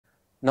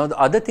Now, the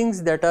other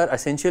things that are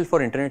essential for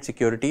internet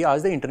security are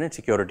the internet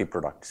security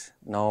products.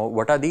 Now,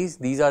 what are these?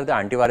 These are the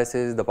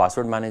antiviruses, the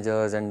password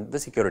managers, and the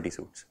security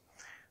suites.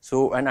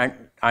 So, an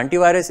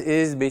antivirus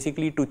is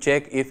basically to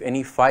check if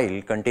any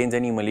file contains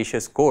any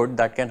malicious code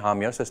that can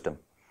harm your system.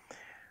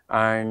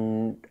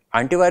 And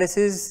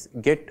antiviruses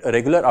get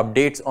regular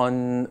updates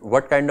on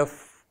what kind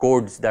of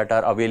codes that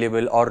are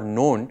available or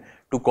known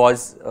to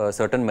cause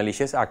certain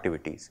malicious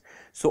activities.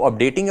 So,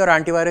 updating your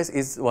antivirus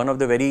is one of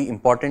the very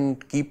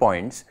important key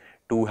points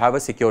to have a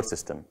secure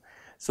system.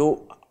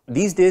 So,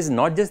 these days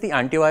not just the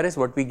antivirus,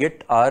 what we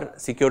get are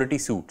security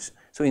suites.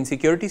 So, in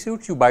security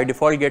suites you by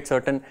default get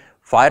certain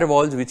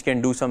firewalls which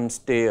can do some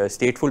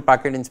stateful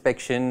packet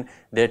inspection,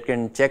 that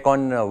can check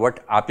on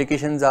what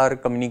applications are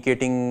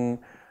communicating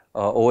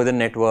over the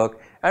network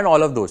and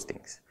all of those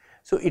things.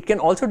 So, it can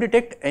also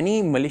detect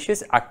any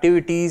malicious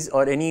activities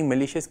or any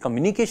malicious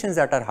communications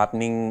that are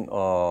happening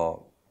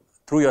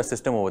through your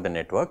system over the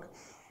network.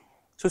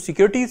 So,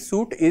 security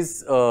suite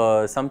is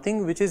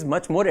something which is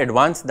much more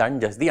advanced than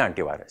just the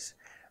antivirus.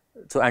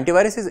 So,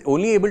 antivirus is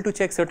only able to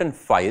check certain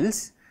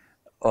files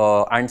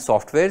and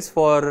softwares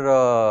for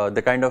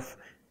the kind of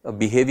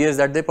behaviors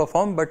that they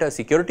perform, but a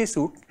security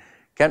suite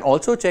can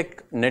also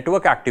check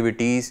network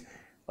activities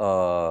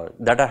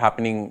that are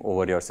happening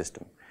over your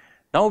system.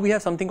 Now, we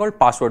have something called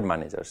password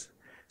managers.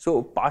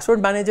 So,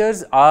 password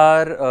managers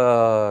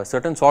are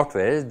certain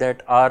softwares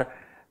that are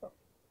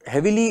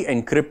heavily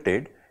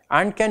encrypted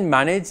and can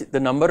manage the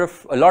number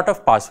of a lot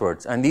of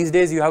passwords, and these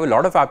days you have a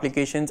lot of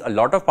applications, a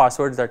lot of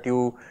passwords that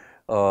you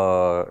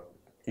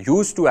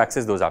use to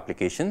access those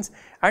applications,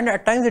 and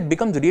at times it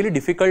becomes really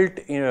difficult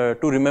to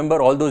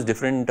remember all those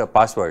different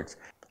passwords.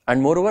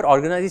 And moreover,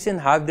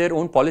 organizations have their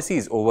own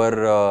policies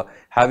over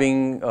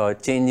having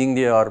changed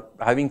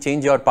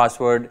your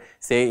password,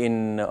 say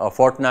in a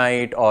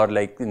fortnight or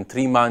like in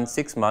 3 months,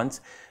 6 months.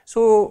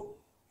 So,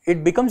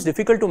 it becomes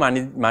difficult to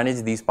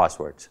manage these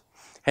passwords.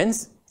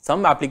 Hence,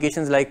 some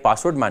applications like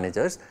password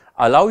managers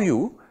allow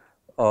you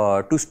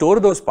to store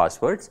those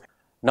passwords.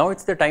 Now,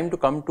 it's the time to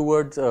come to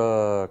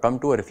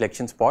a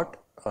reflection spot.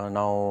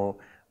 Now,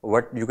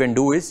 what you can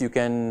do is you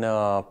can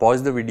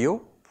pause the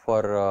video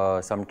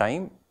for some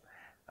time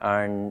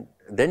and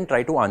then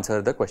try to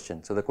answer the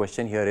question. So, the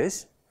question here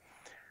is,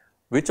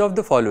 which of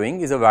the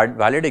following is a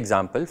valid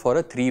example for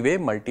a three-way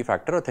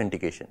multi-factor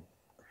authentication?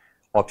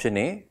 Option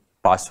A,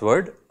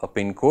 password, a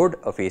PIN code,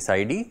 a Face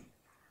ID.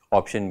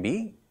 Option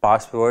B,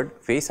 password,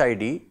 Face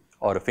ID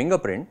or a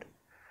fingerprint.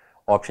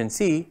 Option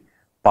C,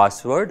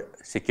 password,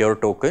 secure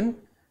token,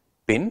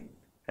 PIN,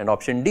 and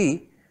option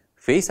D,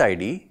 Face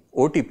ID,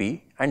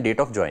 OTP and date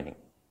of joining.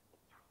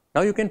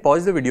 Now, you can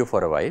pause the video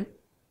for a while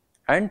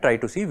and try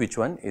to see which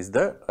one is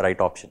the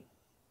right option.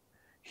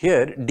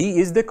 Here D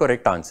is the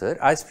correct answer,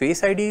 as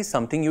Face ID is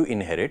something you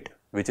inherit,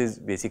 which is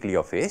basically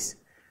your face.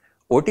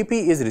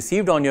 OTP is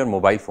received on your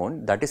mobile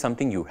phone, that is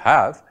something you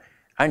have,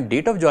 and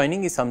date of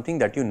joining is something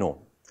that you know.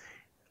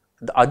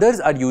 The others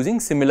are using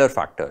similar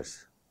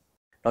factors.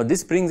 Now,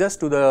 this brings us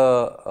to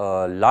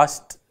the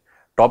last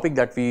topic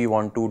that we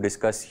want to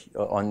discuss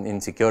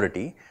in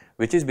security,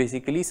 which is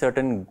basically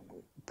certain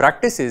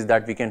practices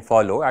that we can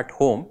follow at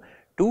home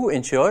to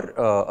ensure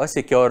a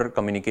secure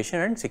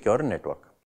communication and secure network.